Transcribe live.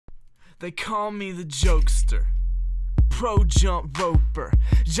They call me the jokester, pro jump roper.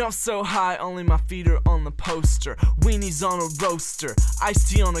 Jump so high, only my feet are on the poster. Weenies on a roaster, iced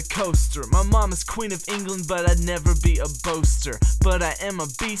tea on a coaster. My mom is Queen of England, but I'd never be a boaster. But I am a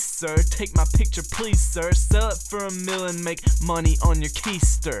beast, sir, take my picture please, sir. Sell it for $1 million and make money on your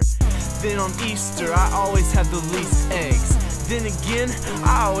keister. Then on Easter, I always have the least eggs. Then again,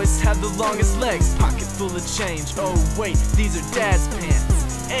 I always have the longest legs. Pocket full of change, oh wait, these are dad's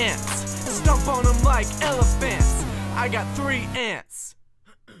pants. Ants, stomp on them like elephants. I got 3 ants.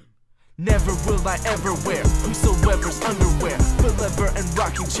 Never will I ever wear whosoever's underwear. Foot leather and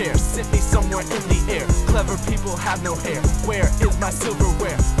rocking chair sent me somewhere in the air. Clever people have no hair. Where is my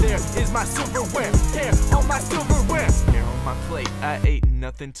silverware? There is my silverware. Hair on my silverware. Hair on my plate, I ate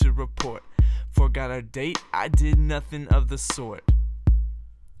nothing to report. Forgot our date, I did nothing of the sort.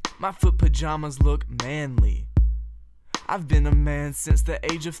 My foot pajamas look manly. I've been a man since the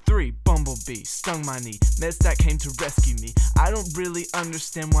age of 3. Bumblebee stung my knee. Medstat came to rescue me. I don't really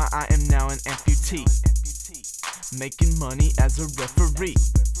understand why I am now an amputee. Making money as a referee.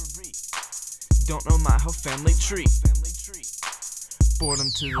 Don't know my whole family tree. Boredom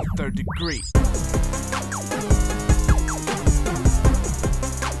to the 3rd degree.